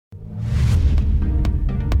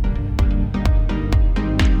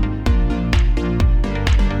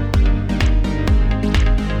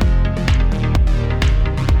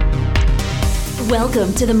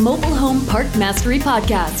Welcome to the Mobile Home Park Mastery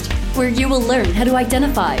Podcast, where you will learn how to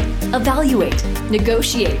identify, evaluate,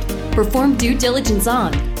 negotiate, perform due diligence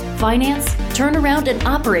on, finance, turn around, and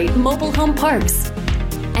operate mobile home parks.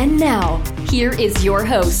 And now, here is your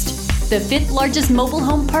host, the fifth largest mobile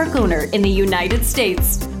home park owner in the United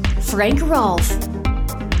States, Frank Rolfe.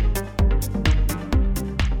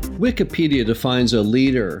 Wikipedia defines a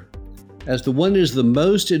leader as the one who is the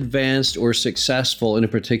most advanced or successful in a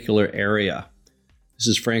particular area. This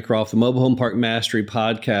is Frank Rolfe, the Mobile Home Park Mastery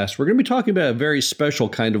Podcast. We're going to be talking about a very special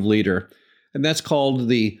kind of leader, and that's called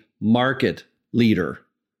the market leader.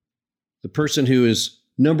 The person who is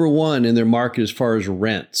number one in their market as far as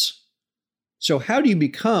rents. So how do you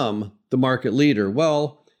become the market leader?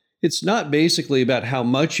 Well, it's not basically about how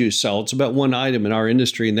much you sell. It's about one item in our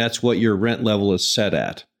industry, and that's what your rent level is set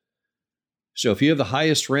at. So if you have the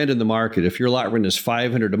highest rent in the market, if your lot rent is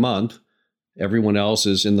 $500 a month, everyone else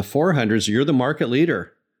is in the 400s, you're the market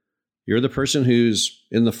leader. You're the person who's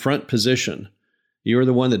in the front position. You're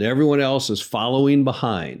the one that everyone else is following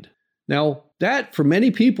behind. Now, that for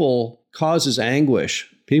many people causes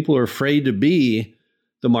anguish. People are afraid to be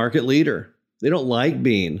the market leader. They don't like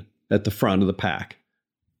being at the front of the pack.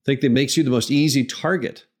 I think that makes you the most easy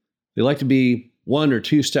target. They like to be one or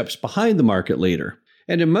two steps behind the market leader.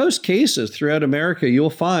 And in most cases throughout America, you'll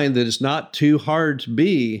find that it's not too hard to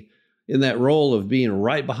be in that role of being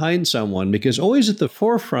right behind someone, because always at the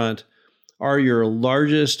forefront are your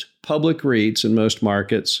largest public REITs in most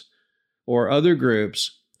markets or other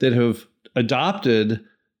groups that have adopted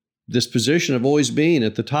this position of always being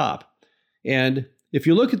at the top. And if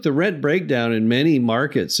you look at the rent breakdown in many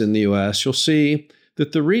markets in the US, you'll see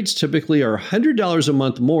that the REITs typically are $100 a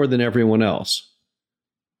month more than everyone else.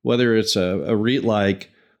 Whether it's a REIT like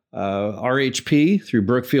RHP through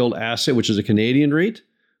Brookfield Asset, which is a Canadian REIT,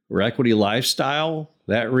 or Equity Lifestyle,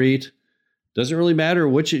 that REIT, doesn't really matter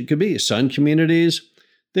which it could be. Sun Communities,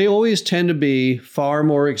 they always tend to be far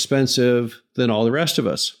more expensive than all the rest of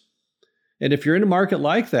us. And if you're in a market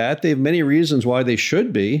like that, they have many reasons why they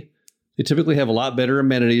should be. They typically have a lot better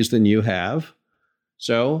amenities than you have.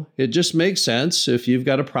 So it just makes sense if you've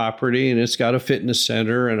got a property and it's got a fitness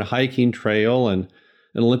center and a hiking trail and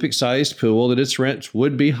an Olympic-sized pool, that its rents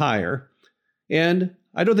would be higher. And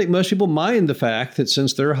I don't think most people mind the fact that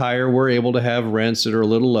since they're higher, we're able to have rents that are a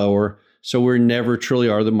little lower, so we never truly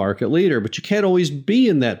are the market leader. But you can't always be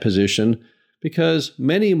in that position because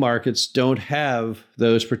many markets don't have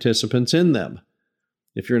those participants in them.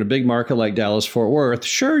 If you're in a big market like Dallas-Fort Worth,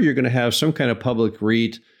 sure, you're going to have some kind of public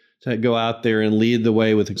REIT to go out there and lead the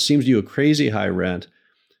way with, it seems to you, a crazy high rent.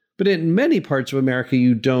 But in many parts of America,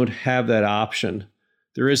 you don't have that option.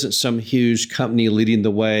 There isn't some huge company leading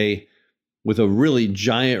the way with a really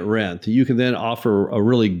giant rent that you can then offer a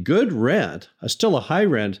really good rent, still a high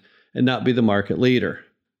rent, and not be the market leader.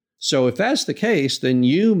 So if that's the case, then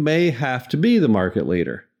you may have to be the market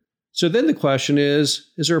leader. So then the question is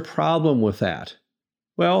there a problem with that?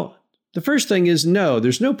 Well, the first thing is no,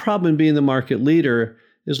 there's no problem in being the market leader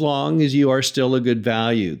as long as you are still a good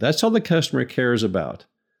value. That's all the customer cares about.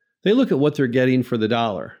 They look at what they're getting for the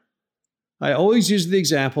dollar. I always use the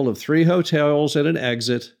example of 3 hotels at an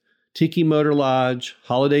exit: Tiki Motor Lodge,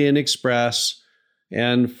 Holiday Inn Express,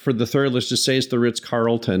 and for the third, let's just say it's the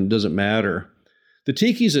Ritz-Carlton, doesn't matter. The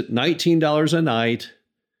Tiki's at $19 a night.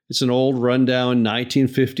 It's an old rundown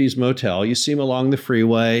 1950s motel. You see them along the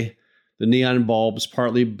freeway, the neon bulbs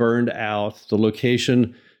partly burned out, the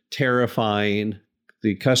location terrifying,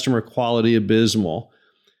 the customer quality abysmal.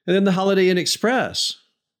 And then the Holiday Inn Express,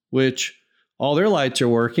 which all their lights are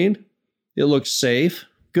working. It looks safe,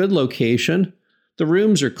 good location. The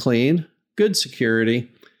rooms are clean, good security.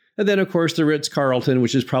 And then, of course, the Ritz-Carlton,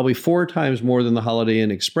 which is probably 4 times more than the Holiday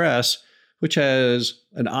Inn Express, which has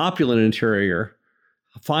an opulent interior,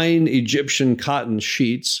 fine Egyptian cotton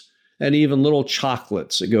sheets, and even little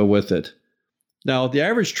chocolates that go with it. Now, the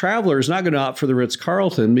average traveler is not going to opt for the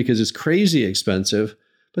Ritz-Carlton because it's crazy expensive,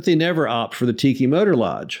 but they never opt for the Tiki Motor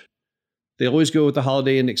Lodge. They always go with the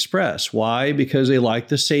Holiday Inn Express. Why? Because they like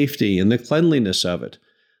the safety and the cleanliness of it.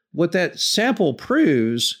 What that sample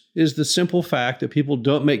proves is the simple fact that people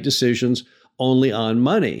don't make decisions only on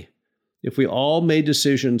money. If we all made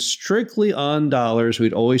decisions strictly on dollars,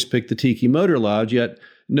 we'd always pick the Tiki Motor Lodge, yet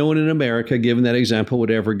no one in America, given that example,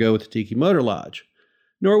 would ever go with the Tiki Motor Lodge.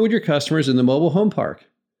 Nor would your customers in the mobile home park.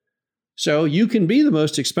 So you can be the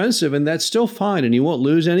most expensive, and that's still fine, and you won't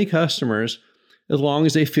lose any customers as long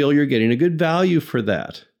as they feel you're getting a good value for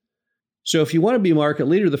that. So if you want to be market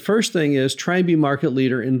leader, the first thing is try and be market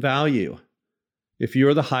leader in value. If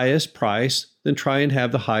you're the highest price, then try and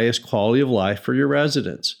have the highest quality of life for your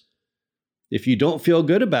residents. If you don't feel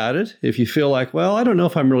good about it, if you feel like, well, I don't know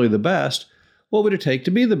if I'm really the best, what would it take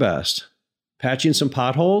to be the best? Patching some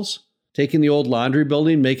potholes? Taking the old laundry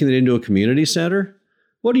building, making it into a community center?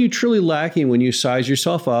 What are you truly lacking when you size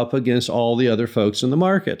yourself up against all the other folks in the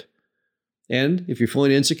market? And if you're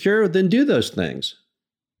feeling insecure, then do those things.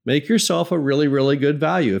 Make yourself a really, really good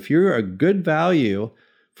value. If you're a good value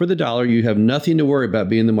for the dollar, you have nothing to worry about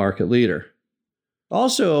being the market leader.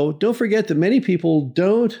 Also, don't forget that many people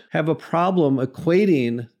don't have a problem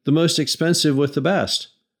equating the most expensive with the best.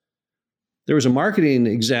 There was a marketing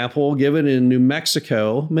example given in New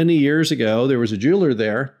Mexico many years ago. There was a jeweler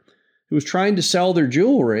there who was trying to sell their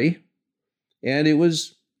jewelry, and it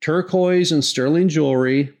was turquoise and sterling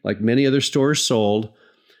jewelry like many other stores sold,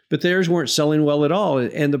 but theirs weren't selling well at all.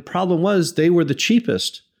 And the problem was they were the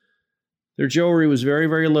cheapest. Their jewelry was very,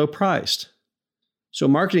 very low priced. So a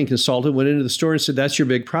marketing consultant went into the store and said, that's your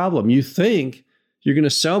big problem. You think you're going to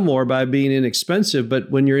sell more by being inexpensive, but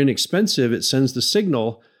when you're inexpensive, it sends the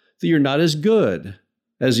signal that you're not as good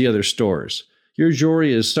as the other stores. Your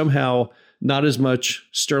jewelry is somehow not as much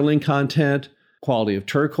sterling content, quality of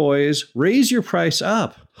turquoise. Raise your price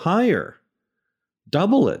up higher.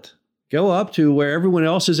 Double it. Go up to where everyone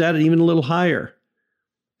else is at it, even a little higher.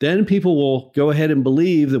 Then people will go ahead and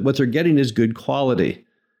believe that what they're getting is good quality.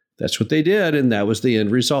 That's what they did, and that was the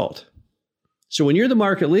end result. So when you're the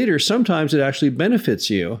market leader, sometimes it actually benefits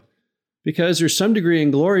you because there's some degree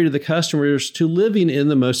in glory to the customers to living in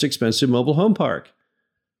the most expensive mobile home park,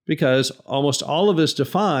 because almost all of us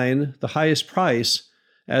define the highest price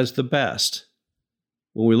as the best.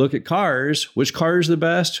 When we look at cars, which car is the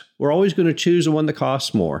best? We're always going to choose the one that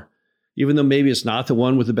costs more, even though maybe it's not the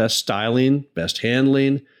one with the best styling, best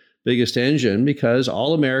handling, biggest engine, because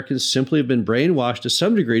all Americans simply have been brainwashed to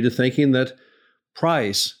some degree to thinking that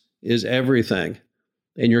price is everything,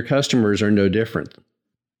 and your customers are no different.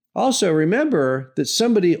 Also, remember that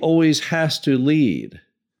somebody always has to lead.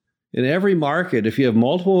 In every market, if you have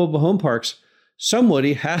multiple mobile home parks,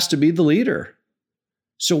 somebody has to be the leader.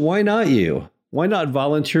 So why not you? Why not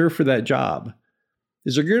volunteer for that job?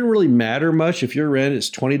 Is it going to really matter much if your rent is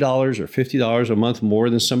 $20 or $50 a month more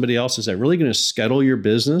than somebody else? Is that really going to scuttle your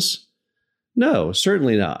business? No,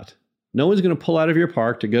 certainly not. No one's going to pull out of your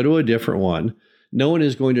park to go to a different one. No one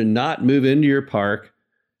is going to not move into your park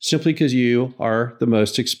simply because you are the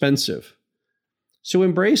most expensive. So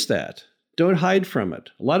embrace that. Don't hide from it.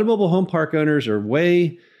 A lot of mobile home park owners are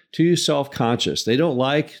way too self-conscious. They don't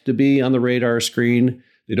like to be on the radar screen.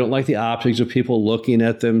 They don't like the optics of people looking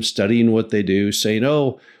at them, studying what they do, saying,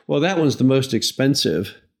 oh, well, that one's the most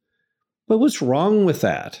expensive. But what's wrong with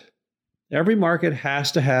that? Every market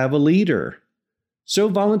has to have a leader. So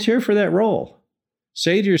volunteer for that role.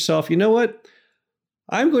 Say to yourself, you know what?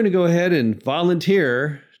 I'm going to go ahead and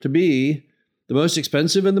volunteer to be the most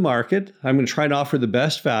expensive in the market. I'm going to try to offer the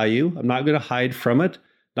best value. I'm not going to hide from it.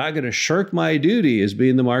 Not going to shirk my duty as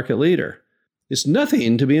being the market leader. It's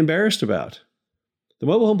nothing to be embarrassed about. The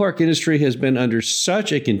mobile home park industry has been under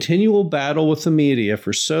such a continual battle with the media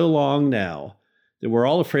for so long now that we're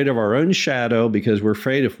all afraid of our own shadow because we're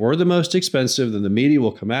afraid if we're the most expensive, then the media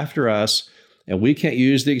will come after us and we can't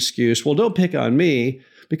use the excuse, well, don't pick on me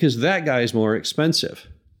because that guy's more expensive.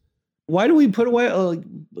 Why do we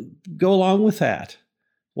go along with that?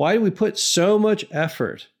 Why do we put so much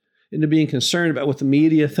effort into being concerned about what the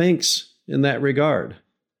media thinks in that regard?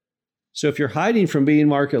 So if you're hiding from being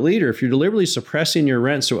market leader, if you're deliberately suppressing your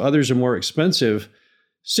rent so others are more expensive,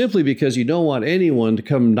 simply because you don't want anyone to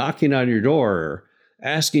come knocking on your door or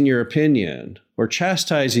asking your opinion or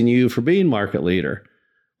chastising you for being market leader,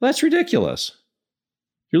 well, that's ridiculous.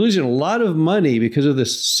 You're losing a lot of money because of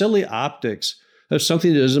this silly optics of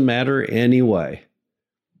something that doesn't matter anyway.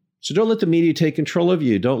 So don't let the media take control of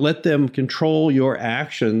you. Don't let them control your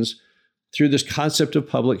actions through this concept of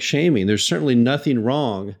public shaming. There's certainly nothing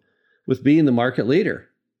wrong with being the market leader.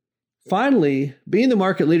 Finally, being the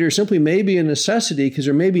market leader simply may be a necessity because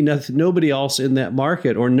there may be nobody else in that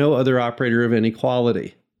market or no other operator of any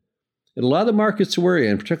quality. In a lot of the markets we're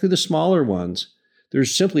in, particularly the smaller ones,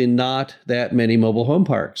 there's simply not that many mobile home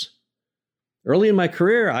parks. Early in my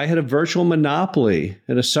career, I had a virtual monopoly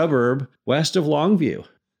in a suburb west of Longview.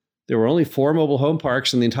 There were only 4 mobile home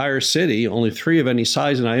parks in the entire city, only 3 of any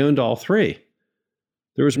size, and I owned all 3.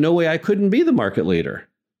 There was no way I couldn't be the market leader.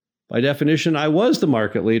 By definition, I was the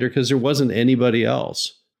market leader because there wasn't anybody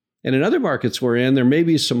else. And in other markets we're in, there may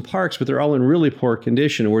be some parks, but they're all in really poor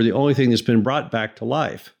condition, and we're the only thing that's been brought back to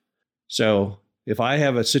life. So if I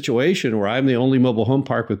have a situation where I'm the only mobile home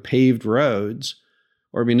park with paved roads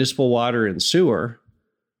or municipal water and sewer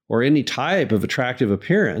or any type of attractive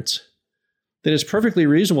appearance, then it's perfectly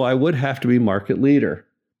reasonable I would have to be market leader.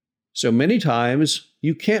 So many times,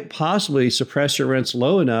 you can't possibly suppress your rents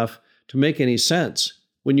low enough to make any sense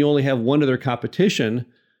when you only have one other competition,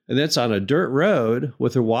 and that's on a dirt road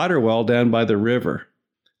with a water well down by the river.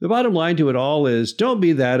 The bottom line to it all is don't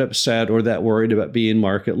be that upset or that worried about being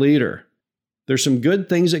market leader. There's some good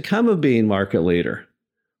things that come of being market leader.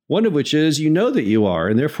 One of which is you know that you are,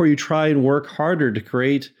 and therefore you try and work harder to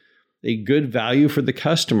create a good value for the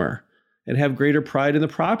customer and have greater pride in the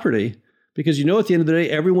property because you know at the end of the day,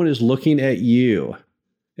 everyone is looking at you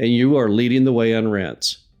and you are leading the way on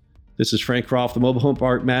rents. This is Frank Rolfe, the Mobile Home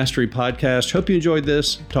Park Mastery Podcast. Hope you enjoyed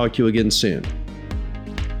this. Talk to you again soon.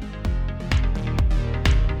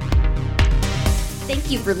 Thank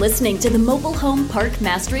you for listening to the Mobile Home Park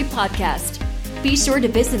Mastery Podcast. Be sure to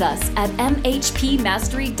visit us at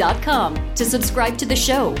mhpmastery.com to subscribe to the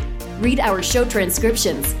show, read our show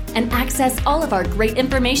transcriptions, and access all of our great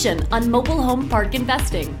information on mobile home park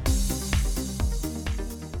investing.